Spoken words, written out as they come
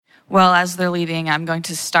Well, as they're leaving, I'm going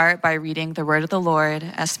to start by reading the word of the Lord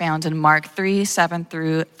as found in Mark 3:7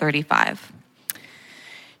 through 35.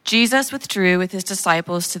 Jesus withdrew with his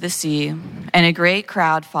disciples to the sea, and a great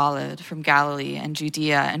crowd followed from Galilee and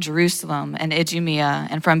Judea and Jerusalem and Idumea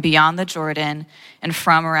and from beyond the Jordan and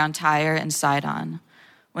from around Tyre and Sidon.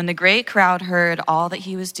 When the great crowd heard all that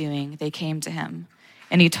he was doing, they came to him,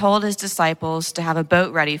 and he told his disciples to have a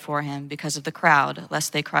boat ready for him because of the crowd,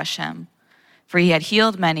 lest they crush him. For he had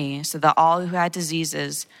healed many, so that all who had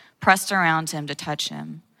diseases pressed around him to touch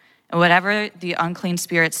him. And whenever the unclean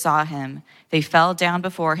spirits saw him, they fell down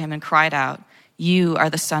before him and cried out, "You are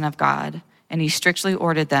the Son of God." And he strictly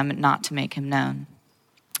ordered them not to make him known.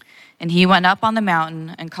 And he went up on the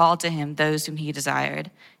mountain and called to him those whom he desired,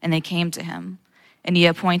 and they came to him. And he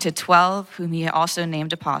appointed 12, whom he also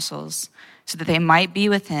named apostles, so that they might be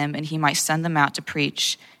with him, and he might send them out to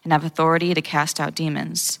preach and have authority to cast out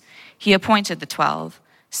demons. He appointed the 12,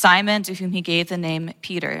 Simon, to whom he gave the name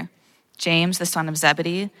Peter, James, the son of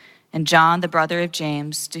Zebedee, and John, the brother of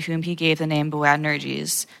James, to whom he gave the name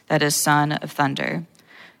Boanerges, that is, son of thunder,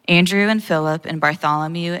 Andrew and Philip and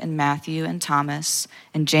Bartholomew and Matthew and Thomas,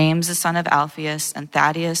 and James, the son of Alphaeus, and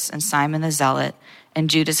Thaddeus and Simon the Zealot, and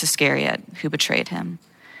Judas Iscariot, who betrayed him.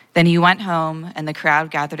 Then he went home, and the crowd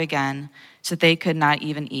gathered again, so that they could not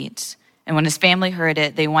even eat. And when his family heard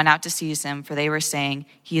it, they went out to seize him, for they were saying,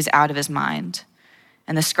 "He is out of his mind."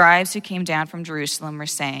 And the scribes who came down from Jerusalem were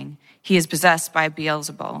saying, "He is possessed by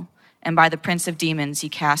Beelzebul, and by the prince of demons he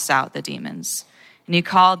casts out the demons." And he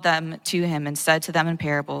called them to him and said to them in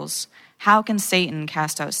parables, "How can Satan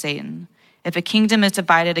cast out Satan? If a kingdom is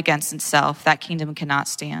divided against itself, that kingdom cannot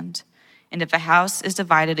stand. And if a house is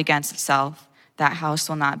divided against itself, that house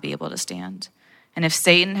will not be able to stand. And if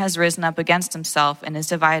Satan has risen up against himself and is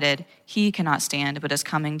divided, he cannot stand, but is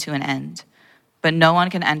coming to an end. But no one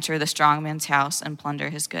can enter the strong man's house and plunder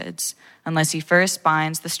his goods, unless he first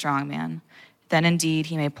binds the strong man. Then indeed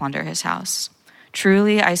he may plunder his house.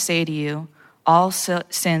 Truly I say to you, all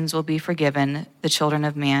sins will be forgiven the children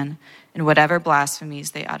of man, and whatever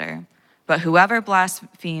blasphemies they utter. But whoever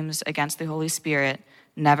blasphemes against the Holy Spirit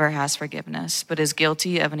never has forgiveness, but is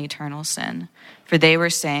guilty of an eternal sin. For they were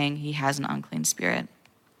saying he has an unclean spirit.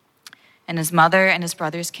 And his mother and his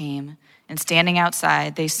brothers came, and standing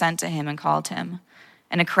outside, they sent to him and called him.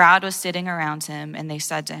 And a crowd was sitting around him, and they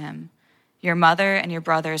said to him, "Your mother and your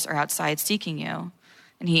brothers are outside seeking you."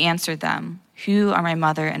 And he answered them, "Who are my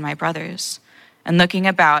mother and my brothers?" And looking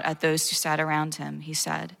about at those who sat around him, he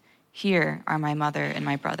said, "Here are my mother and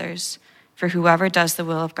my brothers. For whoever does the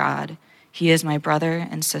will of God, he is my brother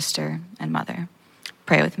and sister and mother."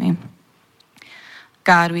 Pray with me.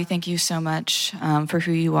 God, we thank you so much for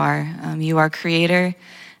who you are. You are creator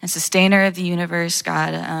and sustainer of the universe,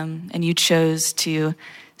 God, and you chose to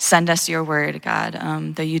send us your word, God,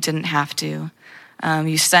 though you didn't have to.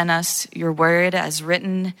 You sent us your word as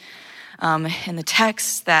written in the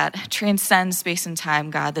text that transcends space and time,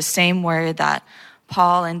 God, the same word that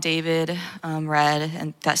Paul and David read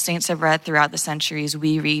and that saints have read throughout the centuries,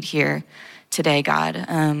 we read here today, God.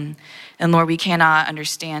 And Lord, we cannot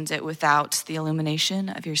understand it without the illumination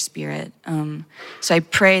of your Spirit. So I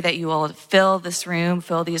pray that you will fill this room,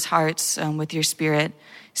 fill these hearts with your Spirit,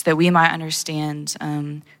 so that we might understand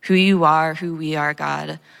who you are, who we are,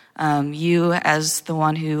 God. You as the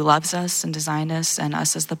one who loves us and designed us, and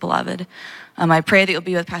us as the beloved. I pray that you'll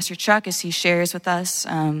be with Pastor Chuck as he shares with us,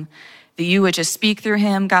 that you would just speak through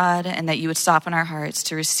him, God, and that you would soften our hearts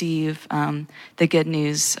to receive the good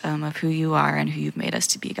news of who you are and who you've made us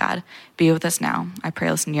to be, God. Be with us now. I pray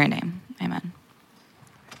this in your name. Amen.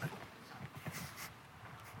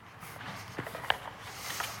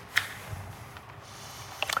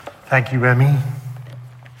 Thank you, Emmy.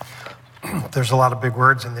 There's a lot of big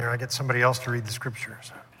words in there. I get somebody else to read the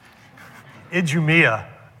scriptures. Idumea.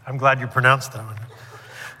 I'm glad you pronounced that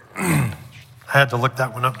one. I had to look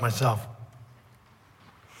that one up myself.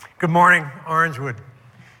 Good morning, Orangewood.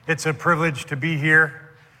 It's a privilege to be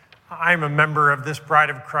here. I'm a member of this bride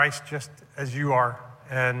of Christ just as you are.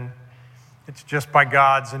 And it's just by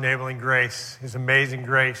God's enabling grace, his amazing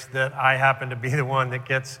grace, that I happen to be the one that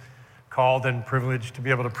gets called and privileged to be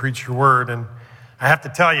able to preach your word. And I have to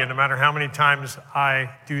tell you, no matter how many times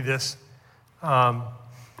I do this,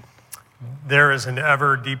 there is an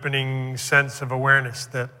ever-deepening sense of awareness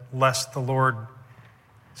that lest the Lord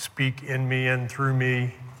speak in me and through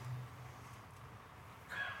me,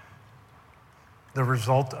 the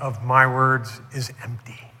result of my words is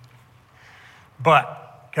empty.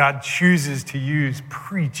 But God chooses to use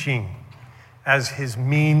preaching as his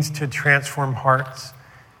means to transform hearts.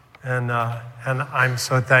 And I'm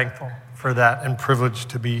so thankful for that and privileged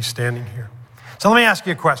to be standing here. So let me ask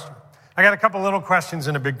you a question. I got a couple little questions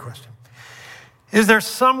and a big question. Is there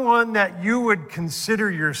someone that you would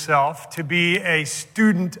consider yourself to be a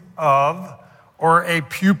student of or a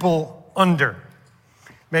pupil under?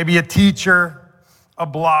 Maybe a teacher, a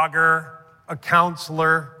blogger, a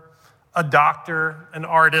counselor, a doctor, an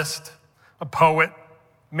artist, a poet,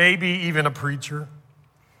 maybe even a preacher.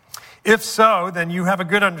 If so, then you have a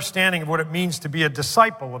good understanding of what it means to be a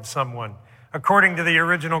disciple of someone, according to the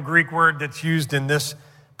original Greek word that's used in this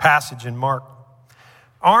passage in Mark.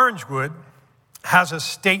 Orangewood has a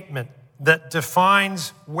statement that defines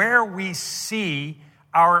where we see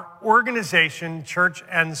our organization, church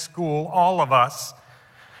and school, all of us,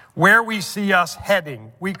 where we see us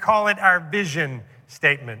heading. We call it our vision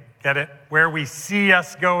statement. Get it? Where we see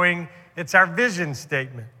us going, it's our vision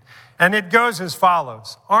statement. And it goes as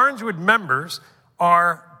follows. Orangewood members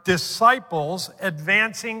are disciples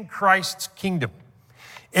advancing Christ's kingdom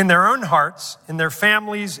in their own hearts, in their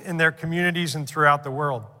families, in their communities, and throughout the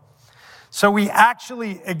world. So we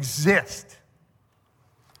actually exist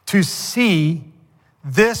to see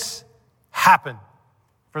this happen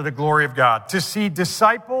for the glory of God, to see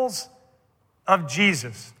disciples of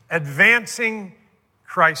Jesus advancing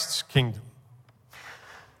Christ's kingdom.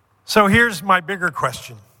 So here's my bigger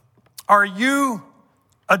question. Are you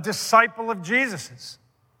a disciple of Jesus's?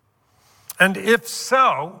 And if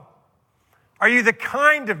so, are you the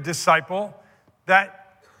kind of disciple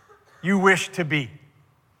that you wish to be?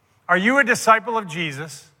 Are you a disciple of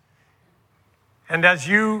Jesus? And as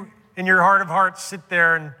you, in your heart of hearts, sit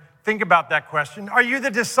there and think about that question, are you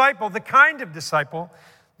the disciple, the kind of disciple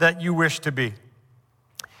that you wish to be?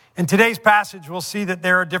 In today's passage, we'll see that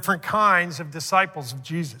there are different kinds of disciples of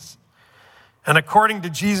Jesus. And according to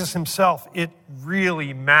Jesus himself, it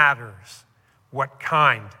really matters what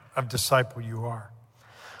kind of disciple you are.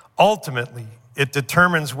 Ultimately, it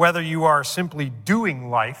determines whether you are simply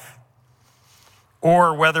doing life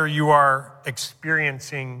or whether you are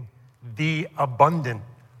experiencing the abundant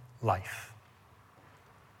life.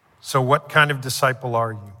 So what kind of disciple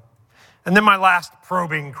are you? And then my last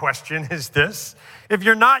probing question is this. If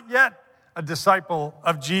you're not yet a disciple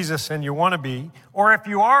of Jesus and you want to be, or if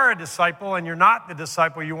you are a disciple and you're not the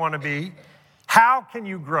disciple you want to be, how can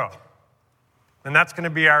you grow? And that's going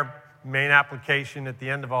to be our main application at the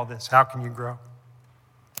end of all this. How can you grow?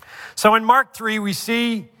 So in Mark 3,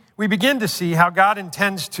 we begin to see how God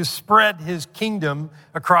intends to spread his kingdom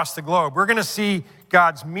across the globe. We're going to see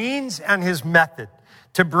God's means and his method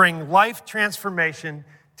to bring life transformation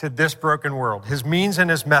to this broken world. His means and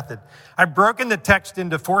his method. I've broken the text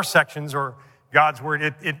into 4 sections, or God's word.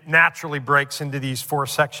 It naturally breaks into these 4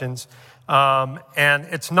 sections. And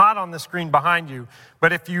it's not on the screen behind you.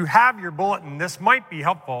 But if you have your bulletin, this might be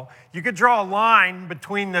helpful. You could draw a line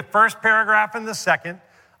between the first paragraph and the second,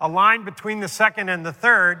 a line between the second and the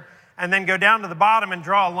third, and then go down to the bottom and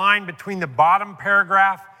draw a line between the bottom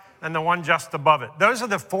paragraph and the one just above it. Those are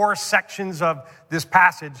the 4 sections of this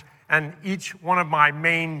passage, and each one of my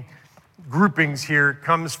main groupings here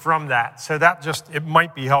comes from that. So it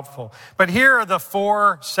might be helpful. But here are the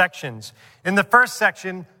 4 sections. In the first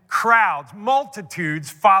section, crowds, multitudes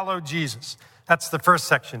follow Jesus. That's the first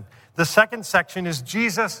section. The second section is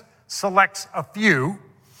Jesus selects a few.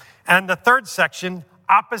 And the third section,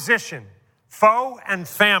 opposition, foe and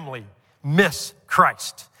family miss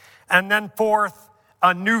Christ. And then fourth,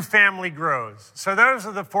 a new family grows. So those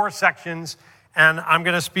are the 4 sections, and I'm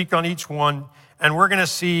going to speak on each one, and we're going to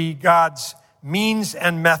see God's means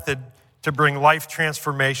and method to bring life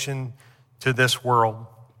transformation to this world.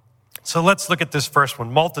 So let's look at this first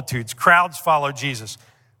one. Multitudes, crowds follow Jesus.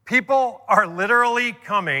 People are literally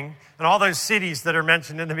coming, and all those cities that are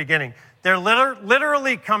mentioned in the beginning, they're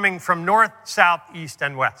literally coming from north, south, east,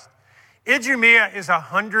 and west. Idumea is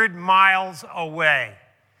 100 miles away,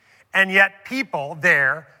 and yet people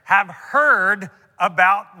there have heard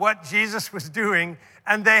about what Jesus was doing,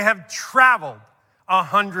 and they have traveled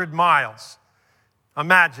 100 miles.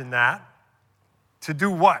 Imagine that. To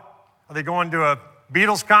do what? Are they going to a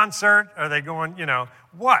Beatles concert? Are they going,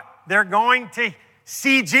 what? They're going to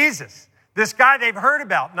see Jesus. This guy they've heard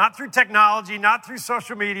about, not through technology, not through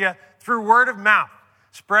social media, through word of mouth.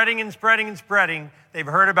 Spreading and spreading and spreading. They've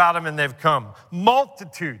heard about him and they've come.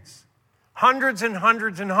 Multitudes, hundreds and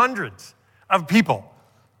hundreds and hundreds of people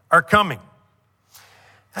are coming.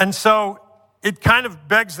 And so it kind of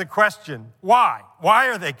begs the question, why? Why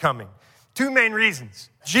are they coming? 2 main reasons.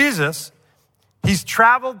 Jesus, he's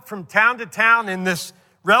traveled from town to town in this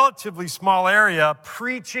relatively small area,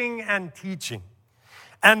 preaching and teaching.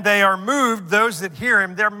 And they are moved, those that hear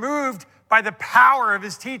him, they're moved by the power of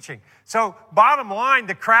his teaching. So bottom line,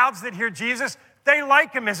 the crowds that hear Jesus, they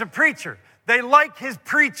like him as a preacher. They like his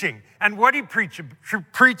preaching and what he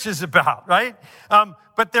preaches about, right?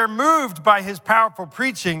 But they're moved by his powerful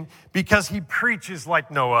preaching because he preaches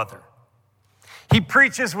like no other. He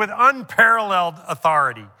preaches with unparalleled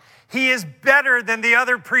authority. He is better than the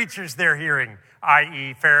other preachers they're hearing,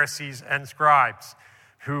 i.e. Pharisees and scribes,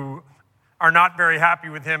 who are not very happy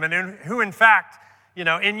with him and who, in fact,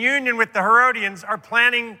 in union with the Herodians, are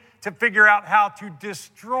planning to figure out how to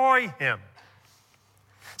destroy him.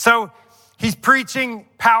 So he's preaching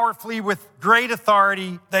powerfully with great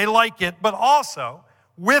authority. They like it, but also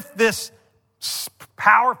with this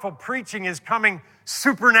powerful preaching is coming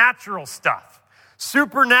supernatural stuff.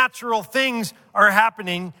 Supernatural things are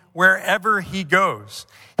happening wherever he goes.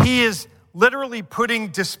 He is literally putting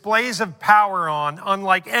displays of power on,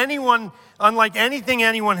 unlike anything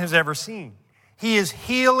anyone has ever seen. He is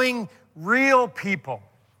healing real people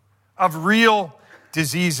of real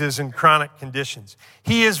diseases and chronic conditions.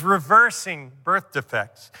 He is reversing birth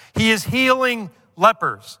defects. He is healing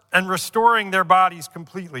lepers and restoring their bodies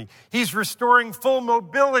completely. He's restoring full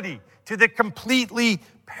mobility to the completely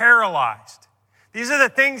paralyzed. These are the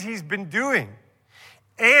things he's been doing.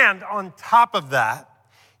 And on top of that,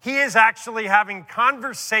 he is actually having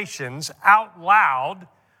conversations out loud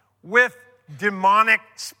with demonic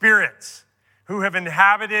spirits who have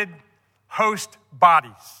inhabited host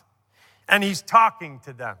bodies. And he's talking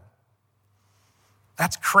to them.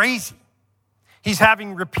 That's crazy. He's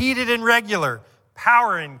having repeated and regular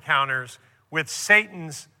power encounters with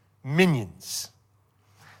Satan's minions.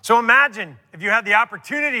 So imagine if you had the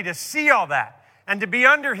opportunity to see all that and to be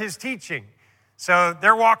under his teaching. So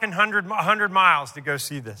they're walking 100 miles to go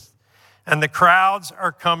see this. And the crowds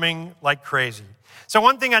are coming like crazy. So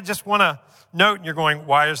one thing I just want to note, and you're going,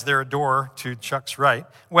 why is there a door to Chuck's right?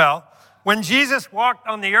 Well, when Jesus walked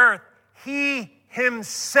on the earth, he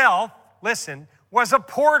himself, listen, was a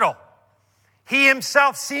portal. He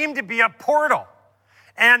himself seemed to be a portal.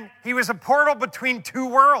 And he was a portal between two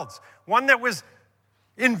worlds. One that was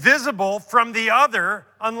invisible from the other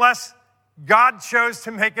unless God chose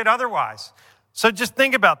to make it otherwise. So just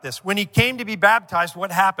think about this. When he came to be baptized,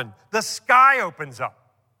 what happened? The sky opens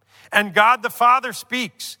up. And God the Father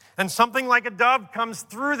speaks. And something like a dove comes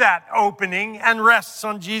through that opening and rests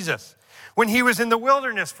on Jesus. When he was in the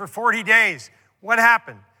wilderness for 40 days, what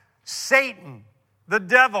happened? Satan, the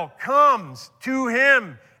devil, comes to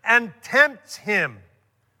him and tempts him,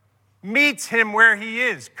 meets him where he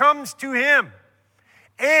is, comes to him.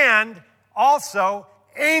 And also,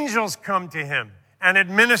 angels come to him and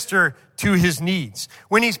administer to his needs.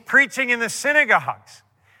 When he's preaching in the synagogues,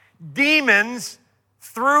 demons,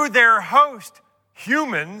 through their host,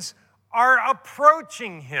 humans, are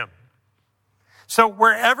approaching him. So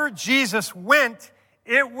wherever Jesus went,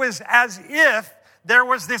 it was as if there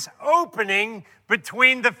was this opening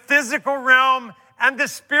between the physical realm and the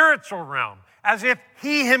spiritual realm, as if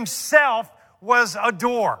he himself was a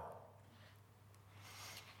door.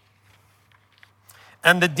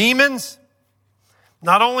 And the demons,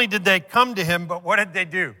 not only did they come to him, but what did they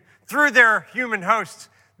do? Through their human hosts,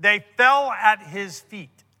 they fell at his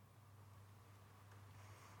feet.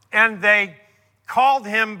 And they called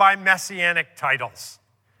him by messianic titles.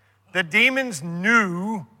 The demons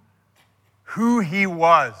knew who he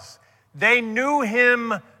was. They knew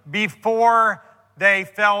him before they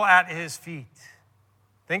fell at his feet.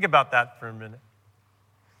 Think about that for a minute.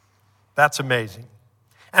 That's amazing.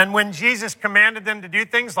 And when Jesus commanded them to do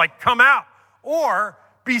things like come out or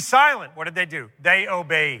be silent, what did they do? They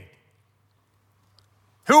obeyed.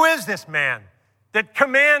 Who is this man that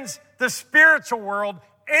commands the spiritual world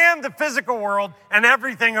and the physical world and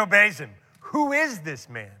everything obeys him? Who is this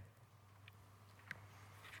man?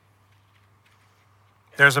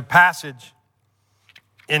 There's a passage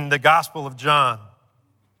in the Gospel of John,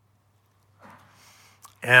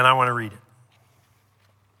 and I want to read it.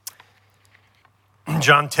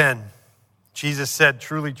 John 10, Jesus said,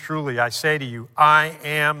 "Truly, truly, I say to you, I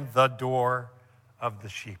am the door of the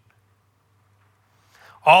sheep.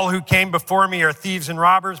 All who came before me are thieves and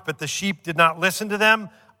robbers, but the sheep did not listen to them.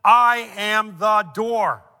 I am the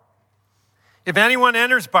door. If anyone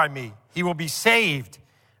enters by me, he will be saved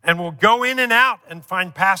and will go in and out and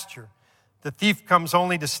find pasture. The thief comes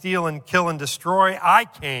only to steal and kill and destroy. I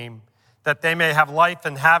came that they may have life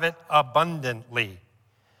and have it abundantly.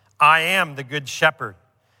 I am the good shepherd.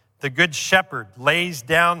 The good shepherd lays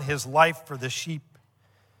down his life for the sheep.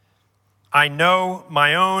 I know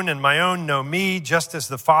my own, and my own know me, just as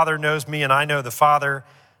the Father knows me, and I know the Father,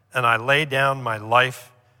 and I lay down my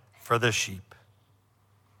life for the sheep."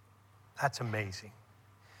 That's amazing.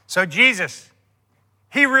 So Jesus,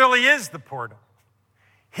 he really is the portal.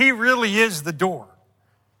 He really is the door.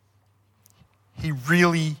 He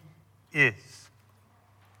really is.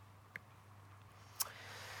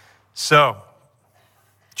 So,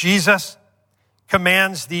 Jesus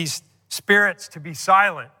commands these spirits to be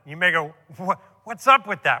silent. You may go, what's up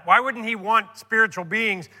with that? Why wouldn't he want spiritual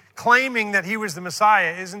beings claiming that he was the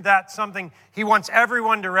Messiah? Isn't that something he wants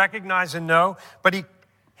everyone to recognize and know? But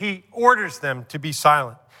he orders them to be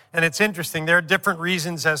silent. And it's interesting. There are different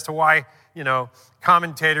reasons as to why,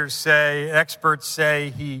 commentators say, experts say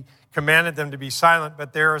he commanded them to be silent.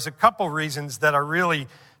 But there is a couple reasons that are really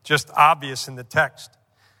just obvious in the text.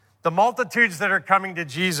 The multitudes that are coming to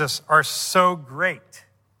Jesus are so great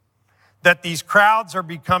that these crowds are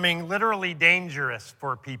becoming literally dangerous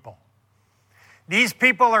for people. These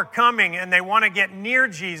people are coming and they want to get near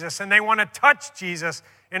Jesus and they want to touch Jesus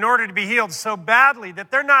in order to be healed so badly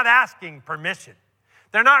that they're not asking permission.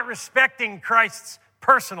 They're not respecting Christ's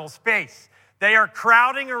personal space. They are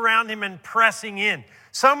crowding around him and pressing in.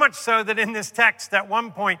 So much so that in this text, at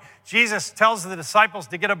one point, Jesus tells the disciples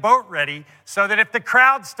to get a boat ready so that if the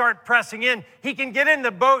crowds start pressing in, he can get in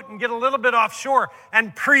the boat and get a little bit offshore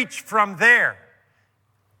and preach from there.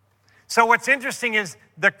 So what's interesting is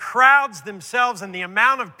the crowds themselves and the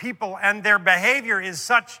amount of people and their behavior is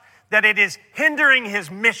such that it is hindering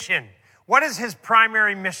his mission. What is his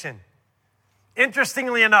primary mission?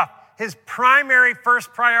 Interestingly enough, his primary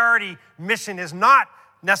first priority mission is not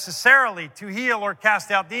necessarily to heal or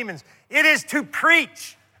cast out demons. It is to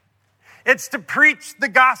preach. It's to preach the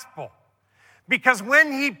gospel. Because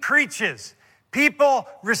when he preaches, people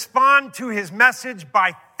respond to his message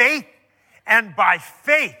by faith, and by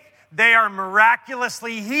faith, they are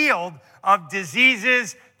miraculously healed of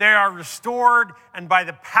diseases. They are restored, and by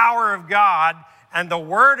the power of God and the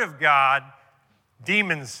word of God,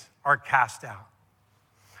 demons are cast out.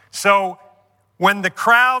 So when the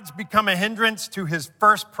crowds become a hindrance to his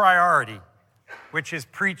first priority, which is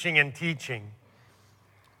preaching and teaching,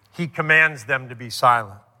 he commands them to be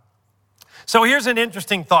silent. So here's an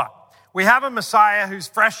interesting thought. We have a Messiah who's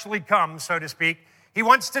freshly come, so to speak. He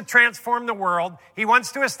wants to transform the world. He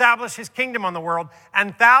wants to establish his kingdom on the world,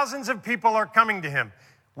 and thousands of people are coming to him.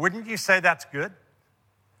 Wouldn't you say that's good?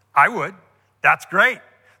 I would. That's great.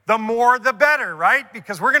 The more, the better, right?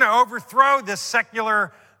 Because we're going to overthrow this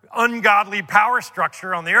secular, ungodly power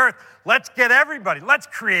structure on the earth. Let's get everybody. Let's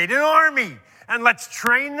create an army, and let's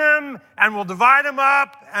train them, and we'll divide them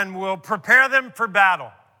up, and we'll prepare them for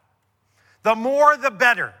battle. The more, the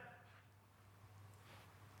better.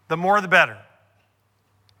 The more, the better.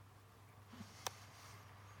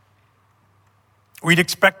 We'd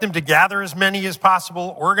expect him to gather as many as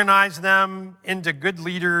possible, organize them into good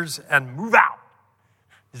leaders, and move out.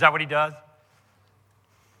 Is that what he does?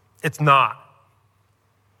 It's not.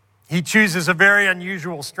 He chooses a very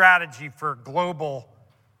unusual strategy for global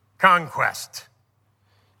conquest.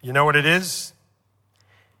 You know what it is?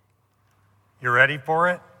 You ready for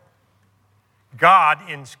it? God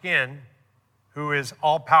in skin, who is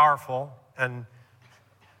all-powerful and,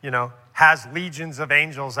 has legions of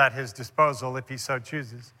angels at his disposal if he so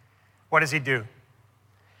chooses. What does he do?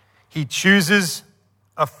 He chooses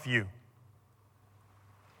a few.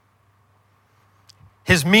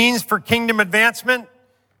 His means for kingdom advancement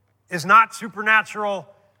is not supernatural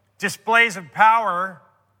displays of power,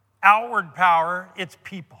 outward power, it's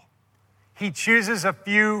people. He chooses a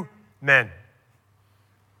few men.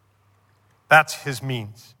 That's his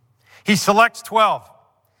means. He selects 12,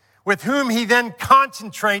 with whom he then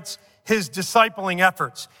concentrates his discipling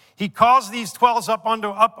efforts. He calls these 12 up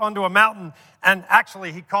onto a mountain, and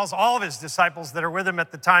actually he calls all of his disciples that are with him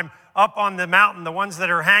at the time up on the mountain, the ones that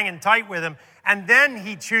are hanging tight with him, and then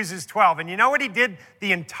he chooses 12. And you know what he did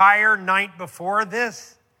the entire night before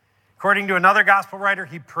this? According to another gospel writer,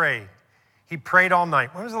 he prayed. He prayed all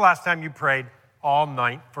night. When was the last time you prayed all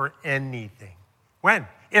night for anything? When?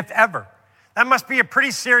 If ever. That must be a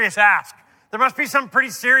pretty serious ask. There must be some pretty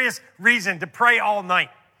serious reason to pray all night.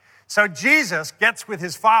 So Jesus gets with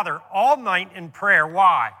his Father all night in prayer.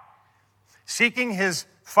 Why? Seeking his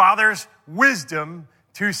Father's wisdom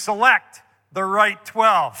to select the right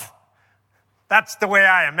 12. That's the way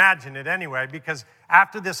I imagine it anyway, because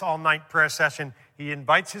after this all-night prayer session, he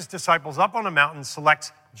invites his disciples up on a mountain,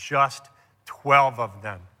 selects just 12 of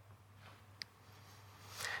them.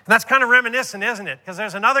 And that's kind of reminiscent, isn't it? Because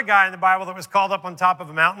there's another guy in the Bible that was called up on top of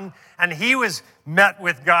a mountain, and he was met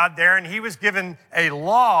with God there, and he was given a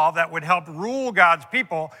law that would help rule God's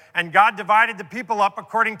people, and God divided the people up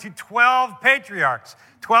according to 12 patriarchs,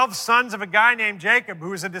 12 sons of a guy named Jacob, who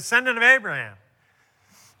was a descendant of Abraham.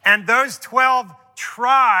 And those 12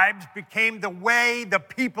 tribes became the way the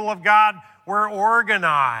people of God were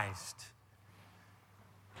organized.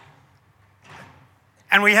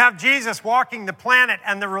 And we have Jesus walking the planet,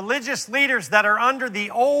 and the religious leaders that are under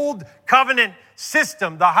the old covenant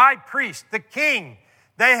system, the high priest, the king,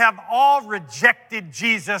 they have all rejected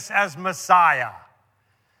Jesus as Messiah.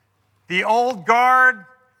 The old guard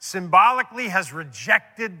symbolically has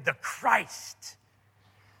rejected the Christ.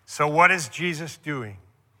 So what is Jesus doing?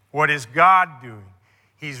 What is God doing?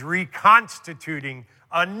 He's reconstituting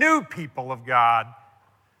a new people of God,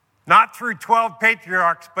 not through 12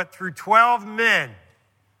 patriarchs, but through 12 men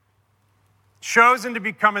chosen to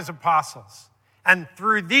become his apostles. And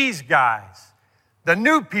through these guys, the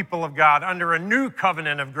new people of God under a new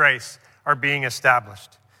covenant of grace are being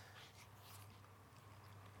established.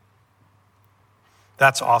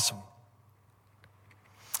 That's awesome.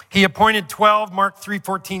 He appointed 12, Mark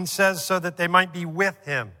 3:14 says, so that they might be with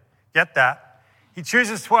him. Get that? He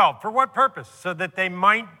chooses 12. For what purpose? So that they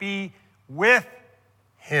might be with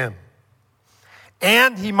him.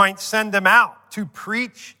 And he might send them out to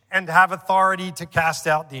preach and have authority to cast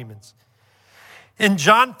out demons. In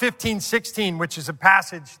John 15:16, which is a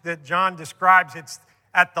passage that John describes, it's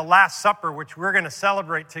at the Last Supper, which we're going to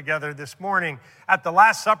celebrate together this morning. At the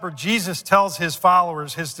Last Supper, Jesus tells his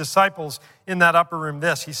followers, his disciples in that upper room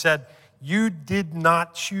this. He said, "You did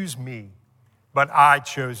not choose me, but I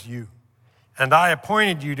chose you. And I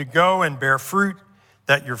appointed you to go and bear fruit,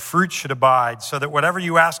 that your fruit should abide, so that whatever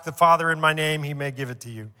you ask the Father in my name, he may give it to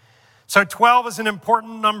you." So 12 is an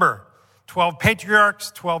important number. 12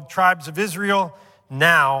 patriarchs, 12 tribes of Israel,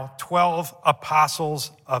 now 12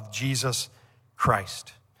 apostles of Jesus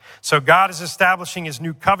Christ. So God is establishing his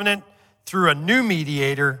new covenant through a new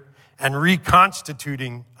mediator and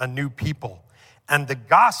reconstituting a new people. And the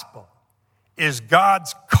gospel is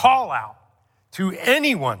God's call out to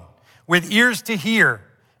anyone with ears to hear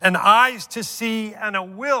and eyes to see and a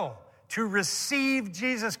will to receive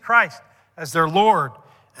Jesus Christ as their Lord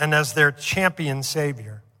and as their champion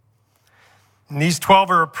Savior. And these 12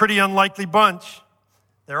 are a pretty unlikely bunch.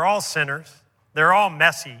 They're all sinners. They're all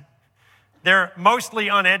messy. They're mostly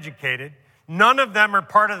uneducated. None of them are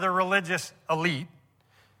part of the religious elite.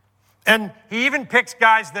 And he even picks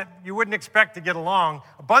guys that you wouldn't expect to get along.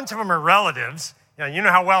 A bunch of them are relatives. You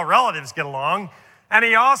know how well relatives get along. And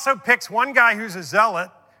he also picks one guy who's a zealot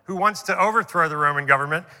who wants to overthrow the Roman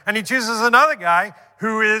government. And he chooses another guy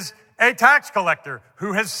who is a tax collector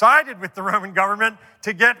who has sided with the Roman government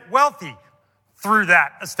to get wealthy through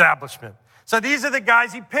that establishment. So these are the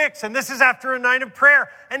guys he picks, and this is after a night of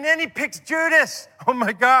prayer. And then he picks Judas. Oh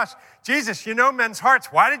my gosh. Jesus, you know men's hearts.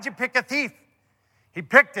 Why did you pick a thief? He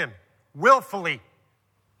picked him willfully,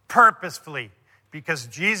 purposefully, because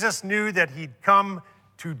Jesus knew that he'd come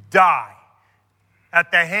to die at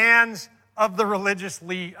the hands of the religious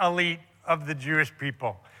elite of the Jewish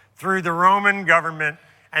people through the Roman government,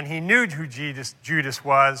 and he knew who Judas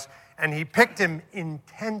was, and he picked him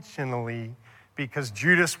intentionally because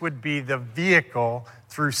Judas would be the vehicle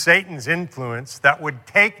through Satan's influence that would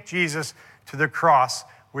take Jesus to the cross,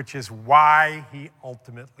 which is why he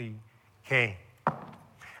ultimately came.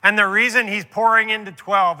 And the reason he's pouring into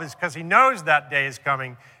 12 is because he knows that day is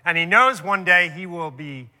coming, and he knows one day he will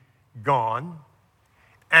be gone,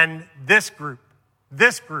 and this group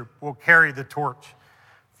will carry the torch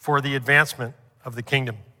for the advancement of the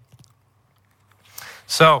kingdom.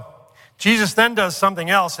 So, Jesus then does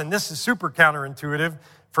something else, and this is super counterintuitive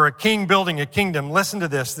for a king building a kingdom. Listen to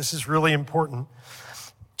this. This is really important.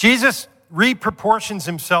 Jesus reproportions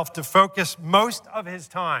himself to focus most of his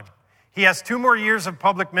time. He has 2 more years of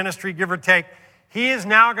public ministry, give or take. He is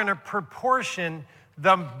now going to proportion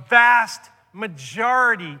the vast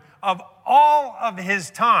majority of all of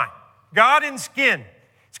his time. God in skin.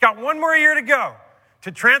 He's got 1 more year to go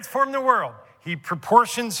to transform the world. He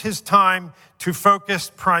proportions his time to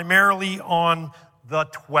focus primarily on the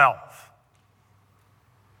 12.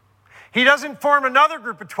 He doesn't form another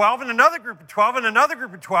group of 12 and another group of 12 and another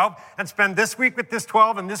group of 12 and spend this week with this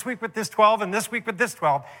 12 and this week with this 12 and this week with this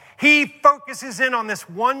 12. He focuses in on this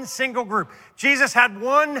one single group. Jesus had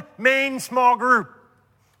one main small group,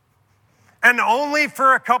 and only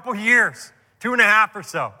for a couple years, 2.5 or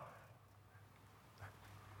so.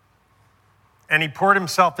 And he poured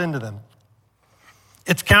himself into them.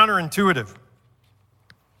 It's counterintuitive.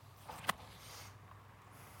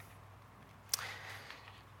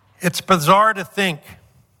 It's bizarre to think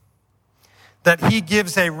that he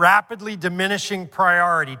gives a rapidly diminishing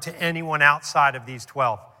priority to anyone outside of these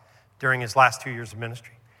 12 during his last 2 years of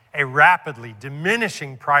ministry. A rapidly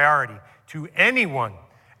diminishing priority to anyone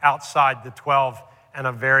outside the 12 and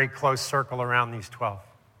a very close circle around these 12.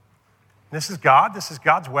 This is God. This is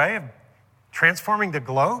God's way of transforming the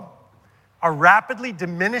globe. A rapidly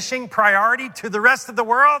diminishing priority to the rest of the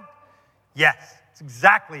world? Yes. It's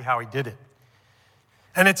exactly how he did it.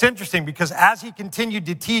 And it's interesting because as he continued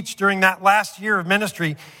to teach during that last year of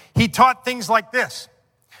ministry, he taught things like this.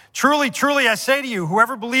 Truly, truly, I say to you,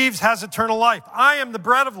 whoever believes has eternal life. I am the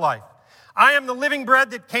bread of life. I am the living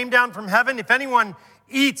bread that came down from heaven. If anyone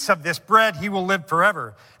eats of this bread, he will live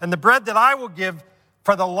forever. And the bread that I will give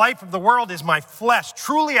for the life of the world is my flesh.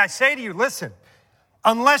 Truly, I say to you, listen,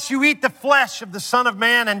 unless you eat the flesh of the Son of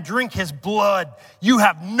Man and drink his blood, you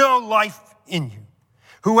have no life in you.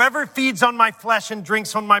 Whoever feeds on my flesh and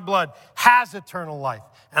drinks on my blood has eternal life,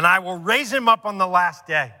 and I will raise him up on the last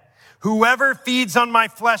day. Whoever feeds on my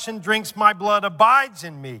flesh and drinks my blood abides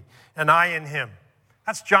in me, and I in him.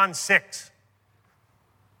 That's John 6.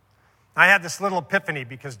 I had this little epiphany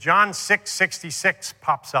because John 6:66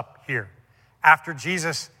 pops up here after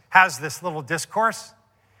Jesus has this little discourse.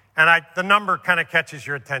 And the number kind of catches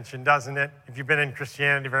your attention, doesn't it? If you've been in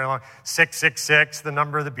Christianity very long, 666, the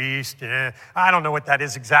number of the beast. Yeah, I don't know what that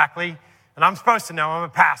is exactly. And I'm supposed to know, I'm a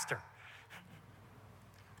pastor.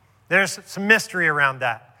 There's some mystery around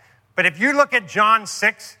that. But if you look at John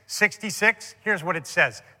 6:66, here's what it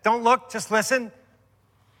says. Don't look, just listen.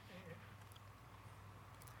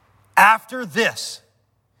 After this,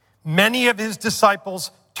 many of his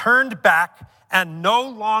disciples turned back and no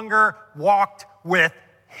longer walked with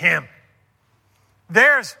him.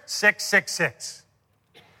 There's 666.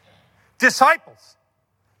 Disciples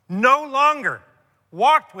no longer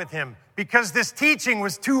walked with him because this teaching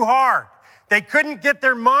was too hard. They couldn't get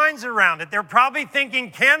their minds around it. They're probably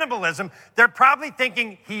thinking cannibalism. They're probably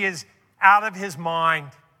thinking he is out of his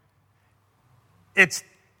mind. It's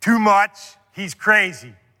too much. He's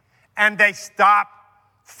crazy. And they stop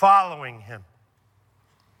following him.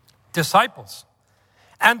 Disciples.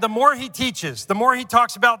 And the more he teaches, the more he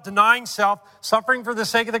talks about denying self, suffering for the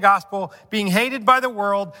sake of the gospel, being hated by the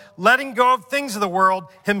world, letting go of things of the world,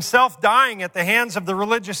 himself dying at the hands of the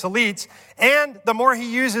religious elites, and the more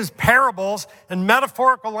he uses parables and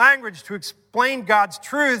metaphorical language to explain God's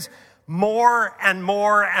truths, more and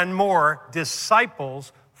more and more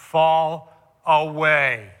disciples fall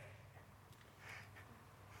away.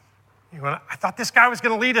 I thought this guy was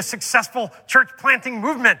going to lead a successful church planting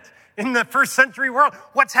movement in the first century world.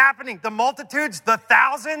 What's happening? The multitudes, the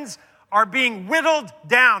thousands are being whittled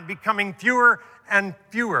down, becoming fewer and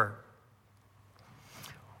fewer.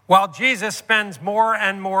 While Jesus spends more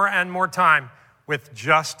and more and more time with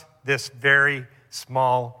just this very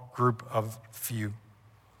small group of few.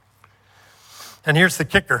 And here's the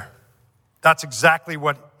kicker. That's exactly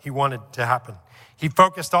what he wanted to happen. He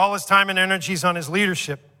focused all his time and energies on his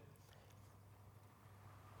leadership,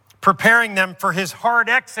 preparing them for his hard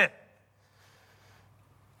exit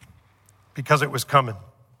because it was coming.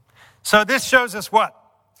 So this shows us what?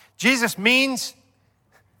 Jesus' means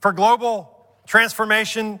for global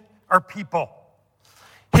transformation are people.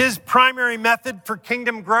 His primary method for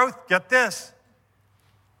kingdom growth, get this,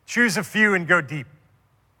 choose a few and go deep.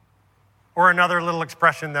 Or another little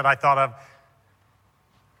expression that I thought of,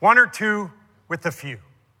 one or two with a few.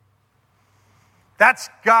 That's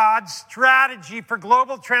God's strategy for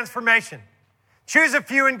global transformation. Choose a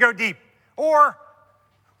few and go deep. Or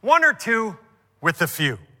one or two with a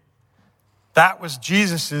few. That was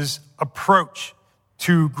Jesus' approach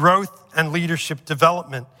to growth and leadership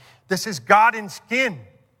development. This is God in skin.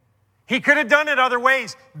 He could have done it other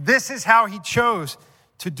ways. This is how he chose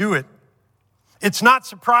to do it. It's not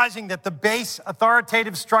surprising that the base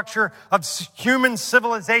authoritative structure of human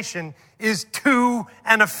civilization is two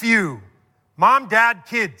and a few. Mom, dad,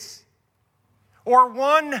 kids. Or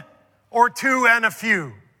one or two and a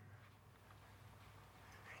few.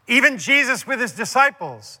 Even Jesus with his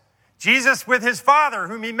disciples. Jesus with his Father,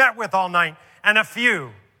 whom he met with all night, and a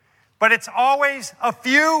few. But it's always a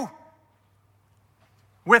few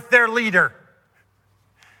with their leader.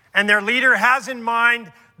 And their leader has in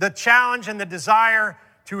mind the challenge and the desire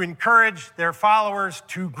to encourage their followers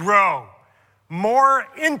to grow. More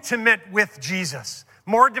intimate with Jesus.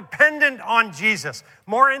 More dependent on Jesus.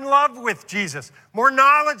 More in love with Jesus. More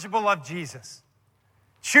knowledgeable of Jesus.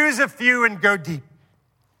 Choose a few and go deep.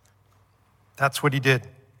 That's what he did.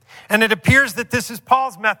 And it appears that this is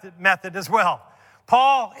Paul's method as well.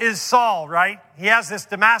 Paul is Saul, right? He has this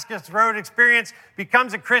Damascus Road experience,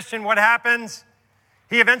 becomes a Christian. What happens?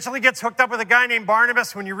 He eventually gets hooked up with a guy named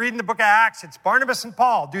Barnabas. When you read in the book of Acts, it's Barnabas and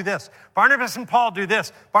Paul do this. Barnabas and Paul do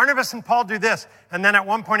this. Barnabas and Paul do this. And then at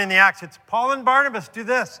one point in the Acts, it's Paul and Barnabas do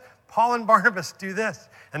this. Paul and Barnabas do this.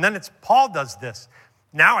 And then it's Paul does this.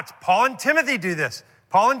 Now it's Paul and Timothy do this.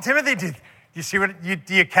 Paul and Timothy do. You see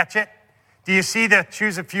do you catch it? Do you see the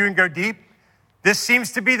choose a few and go deep? This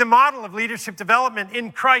seems to be the model of leadership development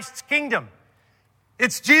in Christ's kingdom.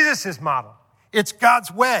 It's Jesus' model. It's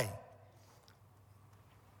God's way.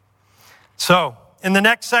 So, in the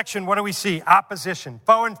next section, what do we see? Opposition.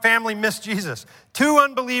 Foe and family miss Jesus. Two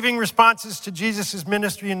unbelieving responses to Jesus'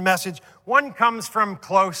 ministry and message. One comes from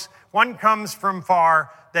close, one comes from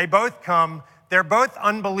far. They both come. They're both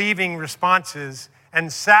unbelieving responses.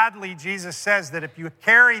 And sadly, Jesus says that if you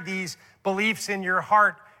carry these beliefs in your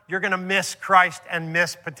heart, you're going to miss Christ and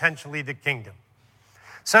miss potentially the kingdom.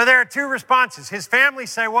 So there are two responses. His family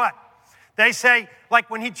say what? They say, like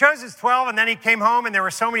when he chose his 12 and then he came home and there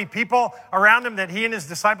were so many people around him that he and his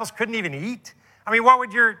disciples couldn't even eat. I mean, what would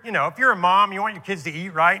if you're a mom, you want your kids to eat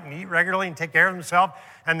right and eat regularly and take care of themselves,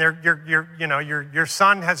 and your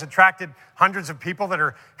son has attracted hundreds of people that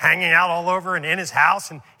are hanging out all over and in his house,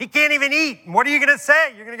 and he can't even eat. And what are you going to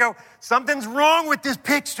say? You're going to go, something's wrong with this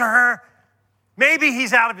picture. Maybe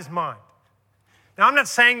he's out of his mind. Now, I'm not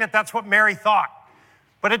saying that that's what Mary thought,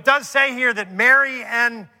 but it does say here that Mary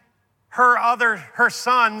and her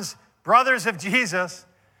sons, brothers of Jesus,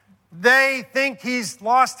 they think he's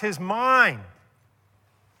lost his mind.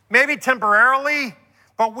 Maybe temporarily,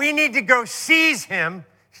 but we need to go seize him.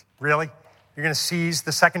 Really? You're going to seize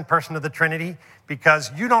the second person of the Trinity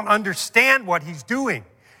because you don't understand what he's doing.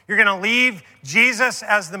 You're going to leave Jesus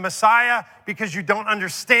as the Messiah because you don't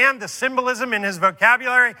understand the symbolism in his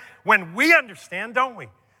vocabulary. When we understand, don't we?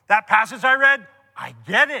 That passage I read, I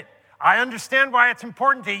get it. I understand why it's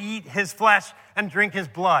important to eat his flesh and drink his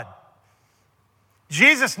blood.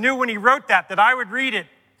 Jesus knew when he wrote that I would read it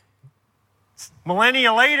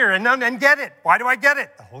millennia later and get it. Why do I get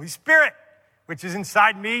it? The Holy Spirit, which is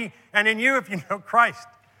inside me and in you if you know Christ.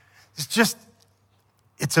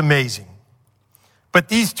 It's amazing. But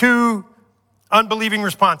these two unbelieving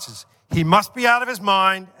responses, he must be out of his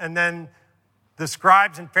mind, and then the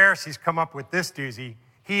scribes and Pharisees come up with this doozy.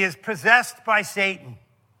 He is possessed by Satan.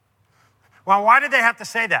 Well, why did they have to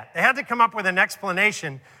say that? They had to come up with an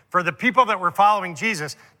explanation for the people that were following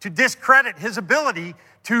Jesus to discredit his ability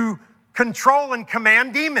to control and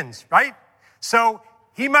command demons, right? So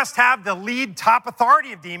he must have the lead top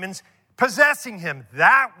authority of demons possessing him.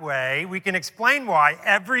 That way, we can explain why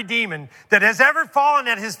every demon that has ever fallen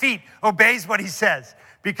at his feet obeys what he says.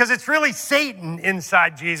 Because it's really Satan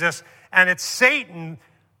inside Jesus, and it's Satan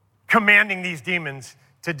commanding these demons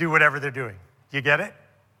to do whatever they're doing. You get it?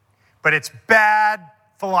 But it's bad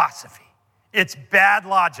philosophy. It's bad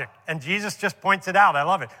logic. And Jesus just points it out. I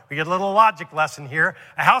love it. We get a little logic lesson here.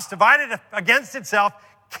 A house divided against itself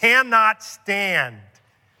cannot stand.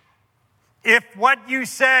 If what you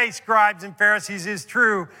say, scribes and Pharisees, is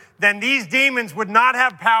true, then these demons would not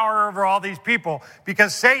have power over all these people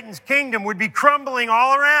because Satan's kingdom would be crumbling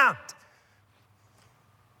all around.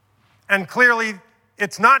 And clearly,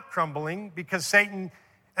 it's not crumbling because Satan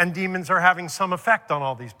and demons are having some effect on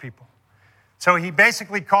all these people. So he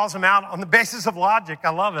basically calls them out on the basis of logic,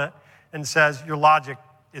 I love it, and says, your logic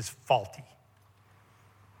is faulty.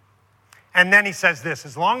 And then he says this,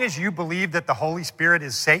 as long as you believe that the Holy Spirit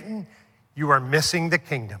is Satan, you are missing the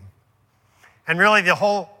kingdom. And really the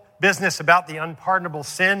whole business about the unpardonable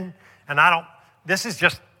sin, and this is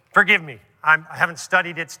just, forgive me, I haven't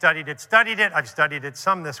studied it. I've studied it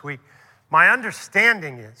some this week. My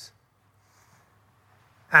understanding is,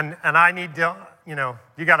 and I need to,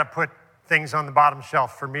 you got to put things on the bottom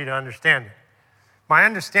shelf for me to understand it. My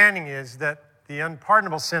understanding is that the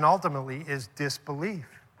unpardonable sin ultimately is disbelief.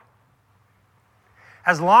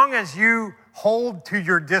 As long as you hold to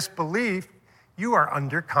your disbelief, you are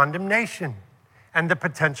under condemnation and the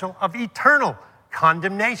potential of eternal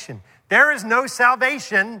condemnation. There is no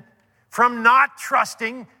salvation from not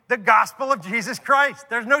trusting the gospel of Jesus Christ.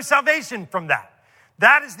 There's no salvation from that.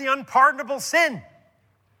 That is the unpardonable sin.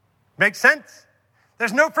 Make sense?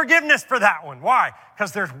 There's no forgiveness for that one. Why?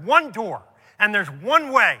 Because there's one door and there's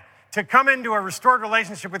one way to come into a restored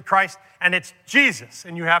relationship with Christ, and it's Jesus.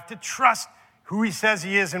 And you have to trust who he says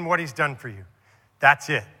he is and what he's done for you. That's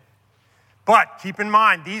it. But keep in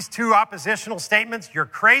mind, these two oppositional statements, you're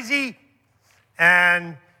crazy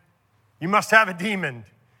and you must have a demon.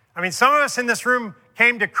 I mean, some of us in this room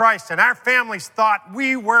came to Christ and our families thought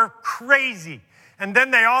we were crazy. And then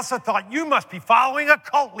they also thought, you must be following a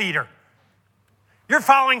cult leader. You're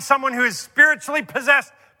following someone who is spiritually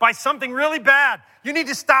possessed by something really bad. You need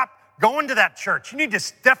to stop going to that church. You need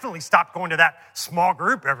to definitely stop going to that small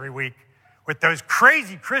group every week with those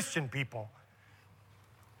crazy Christian people.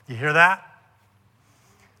 You hear that?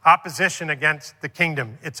 Opposition against the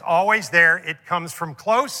kingdom. It's always there. It comes from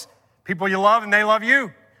close, people you love and they love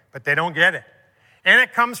you, but they don't get it. And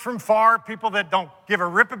it comes from far, people that don't give a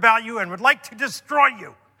rip about you and would like to destroy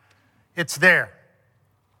you. It's there.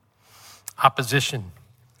 Opposition.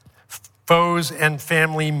 Foes and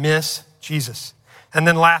family miss Jesus. And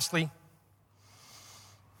then lastly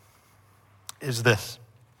is this.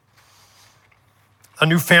 A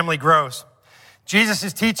new family grows. Jesus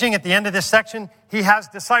is teaching at the end of this section. He has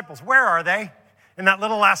disciples. Where are they? In that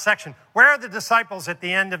little last section. Where are the disciples at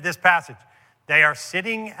the end of this passage? They are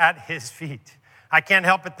sitting at his feet. I can't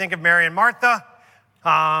help but think of Mary and Martha.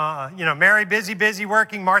 Mary busy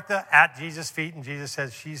working, Martha at Jesus' feet, and Jesus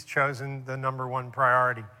says she's chosen the number one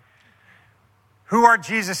priority. Who are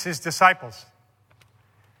Jesus' disciples?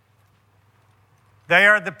 They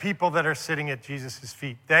are the people that are sitting at Jesus'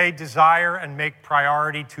 feet. They desire and make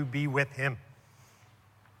priority to be with him.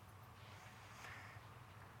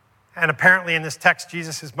 And apparently in this text,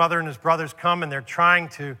 Jesus' mother and his brothers come and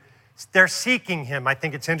they're seeking him. I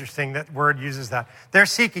think it's interesting that word uses that. They're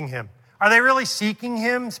seeking him. Are they really seeking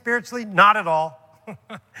him spiritually? Not at all.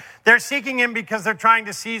 They're seeking him because they're trying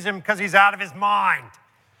to seize him because he's out of his mind.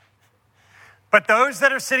 But those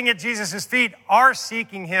that are sitting at Jesus' feet are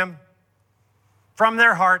seeking him from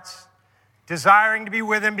their hearts, desiring to be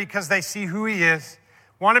with him because they see who he is,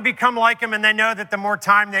 want to become like him, and they know that the more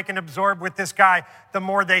time they can absorb with this guy, the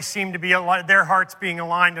more they seem to be their hearts being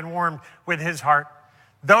aligned and warmed with his heart.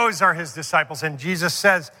 Those are his disciples. And Jesus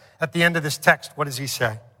says at the end of this text, what does he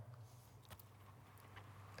say?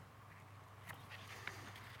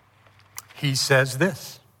 He says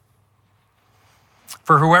this: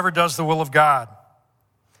 for whoever does the will of God,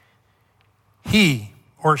 he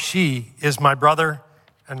or she is my brother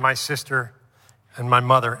and my sister and my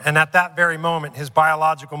mother. And at that very moment, his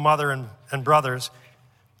biological mother and brothers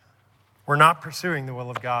were not pursuing the will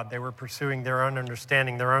of God. They were pursuing their own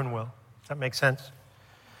understanding, their own will. Does that make sense?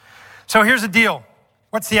 So here's the deal.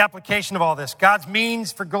 What's the application of all this? God's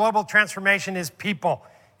means for global transformation is people.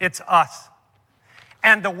 It's us.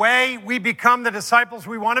 And the way we become the disciples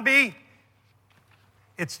we want to be,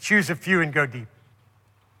 it's choose a few and go deep.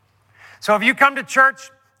 So if you come to church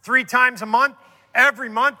 3 times a month, every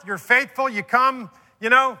month you're faithful, you come,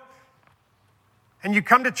 and you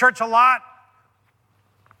come to church a lot,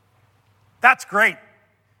 that's great.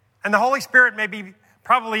 And the Holy Spirit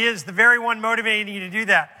probably is the very one motivating you to do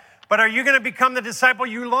that. But are you going to become the disciple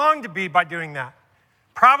you long to be by doing that?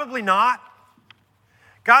 Probably not.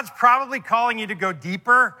 God's probably calling you to go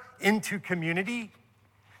deeper into community,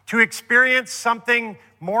 to experience something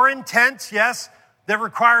more intense, yes, that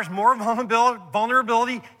requires more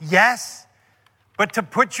vulnerability, yes, but to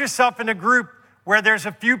put yourself in a group where there's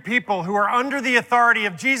a few people who are under the authority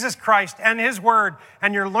of Jesus Christ and his word,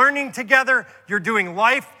 and you're learning together, you're doing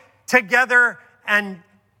life together, and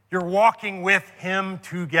you're walking with him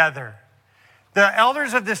together. The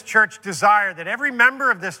elders of this church desire that every member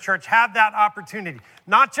of this church have that opportunity,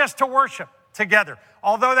 not just to worship together,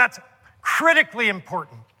 although that's critically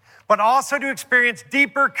important, but also to experience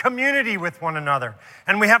deeper community with one another.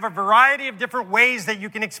 And we have a variety of different ways that you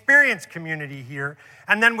can experience community here.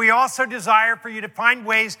 And then we also desire for you to find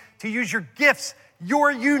ways to use your gifts,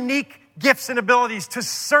 your unique gifts and abilities to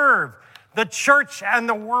serve the church and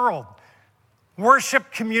the world. Worship,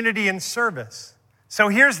 community, and service. So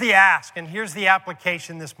here's the ask, and here's the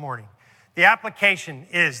application this morning. The application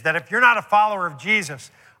is that if you're not a follower of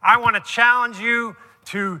Jesus, I want to challenge you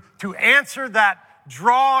to answer that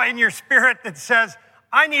draw in your spirit that says,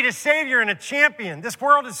 I need a savior and a champion. This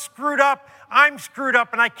world is screwed up. I'm screwed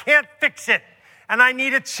up, and I can't fix it. And I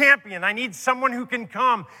need a champion. I need someone who can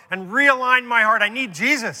come and realign my heart. I need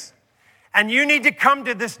Jesus. And you need to come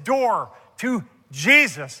to this door to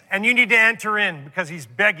Jesus, and you need to enter in because he's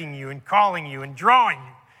begging you and calling you and drawing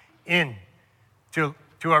you in to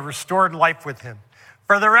a restored life with him.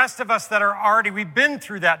 For the rest of us that are we've been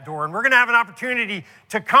through that door, and we're going to have an opportunity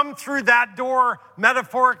to come through that door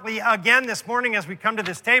metaphorically again this morning as we come to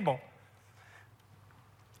this table.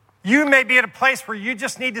 You may be at a place where you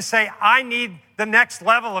just need to say, I need the next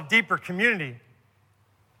level of deeper community.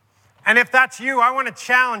 And if that's you, I want to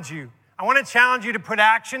challenge you. I want to challenge you to put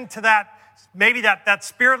action to that, maybe that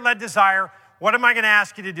spirit-led desire. What am I going to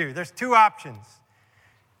ask you to do? There's 2 options.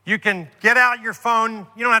 You can get out your phone.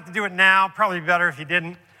 You don't have to do it now. Probably better if you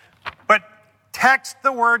didn't. But text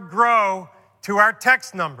the word GROW to our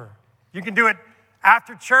text number. You can do it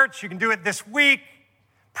after church. You can do it this week.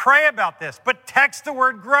 Pray about this. But text the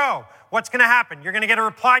word GROW. What's going to happen? You're going to get a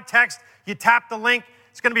reply text. You tap the link.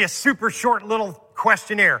 It's going to be a super short little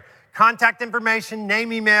questionnaire. Contact information,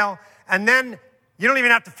 name, email, and then you don't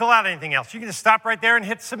even have to fill out anything else. You can just stop right there and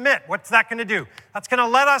hit submit. What's that going to do? That's going to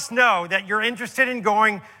let us know that you're interested in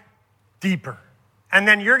going deeper. And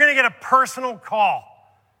then you're going to get a personal call.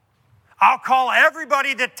 I'll call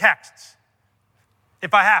everybody that texts.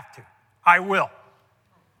 If I have to, I will.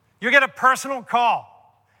 You get a personal call.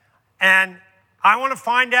 And I want to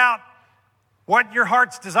find out what your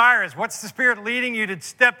heart's desire is. What's the Spirit leading you to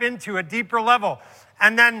step into a deeper level?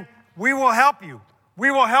 And then we will help you. We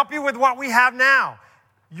will help you with what we have now.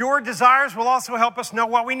 Your desires will also help us know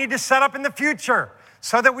what we need to set up in the future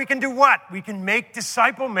so that we can do what? We can make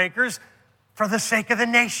disciple makers for the sake of the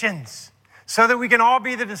nations, so that we can all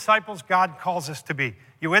be the disciples God calls us to be.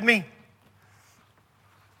 You with me?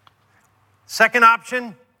 Second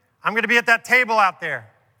option, I'm going to be at that table out there.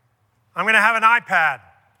 I'm going to have an iPad.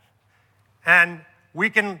 And we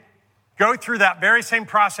can go through that very same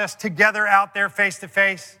process together out there face to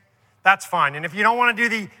face. That's fine. And if you don't want to do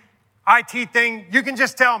the IT thing, you can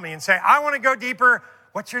just tell me and say, I want to go deeper.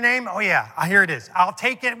 What's your name? Oh yeah, here it is. I'll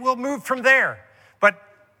take it. We'll move from there. But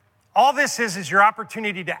all this is your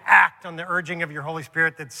opportunity to act on the urging of your Holy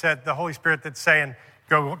Spirit the Holy Spirit that's saying,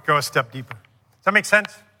 go a step deeper. Does that make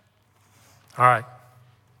sense? All right.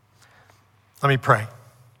 Let me pray.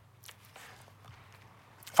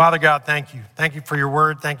 Father God, thank you. Thank you for your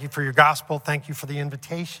word. Thank you for your gospel. Thank you for the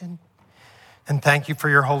invitation. And thank you for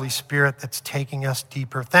your Holy Spirit that's taking us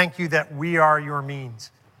deeper. Thank you that we are your means.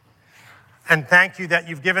 And thank you that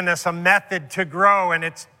you've given us a method to grow, and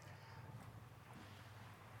it's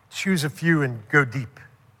choose a few and go deep.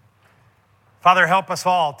 Father, help us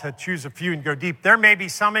all to choose a few and go deep. There may be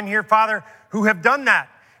some in here, Father, who have done that.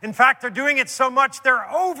 In fact, they're doing it so much, they're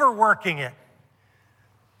overworking it.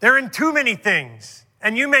 They're in too many things.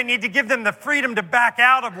 And you may need to give them the freedom to back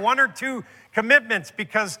out of one or two commitments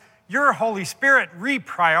because your Holy Spirit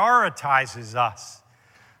reprioritizes us.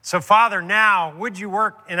 So, Father, now, would you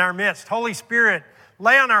work in our midst? Holy Spirit,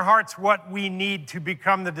 lay on our hearts what we need to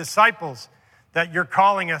become the disciples that you're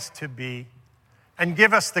calling us to be, and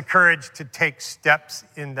give us the courage to take steps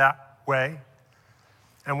in that way.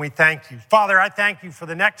 And we thank you. Father, I thank you for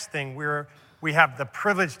the next thing we have the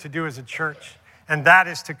privilege to do as a church, and that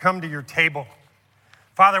is to come to your table.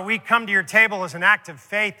 Father, we come to your table as an act of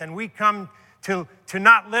faith, and we come to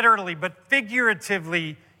not literally, but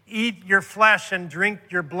figuratively eat your flesh and drink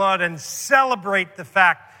your blood and celebrate the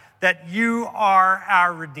fact that you are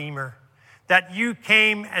our Redeemer, that you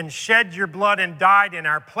came and shed your blood and died in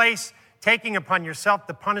our place, taking upon yourself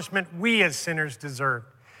the punishment we as sinners deserve.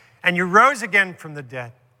 And you rose again from the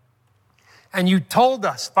dead. And you told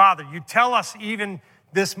us, Father, you tell us even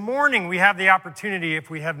this morning we have the opportunity, if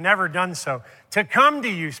we have never done so, to come to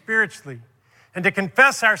you spiritually and to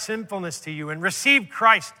confess our sinfulness to you and receive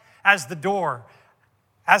Christ as the door,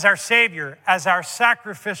 as our Savior, as our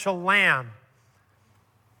sacrificial lamb.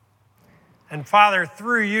 And Father,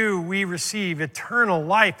 through you, we receive eternal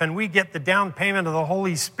life and we get the down payment of the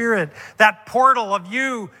Holy Spirit. That portal of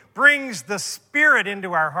you brings the Spirit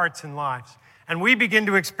into our hearts and lives, and we begin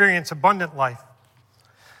to experience abundant life.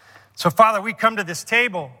 So, Father, we come to this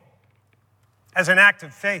table as an act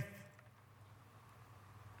of faith.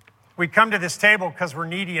 We come to this table because we're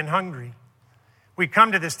needy and hungry. We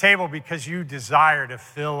come to this table because you desire to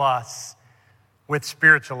fill us with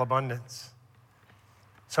spiritual abundance.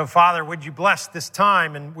 So, Father, would you bless this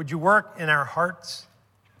time and would you work in our hearts?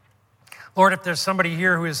 Lord, if there's somebody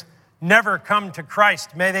here who has never come to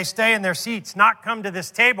Christ, may they stay in their seats, not come to this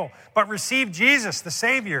table, but receive Jesus, the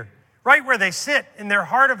Savior, right where they sit in their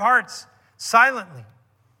heart of hearts, silently.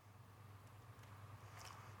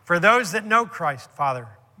 For those that know Christ, Father,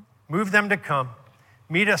 move them to come.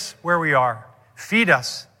 Meet us where we are. Feed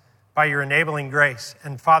us by your enabling grace.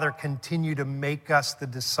 And Father, continue to make us the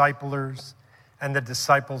disciplers and the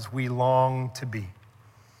disciples we long to be.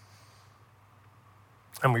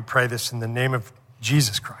 And we pray this in the name of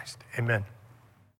Jesus Christ. Amen.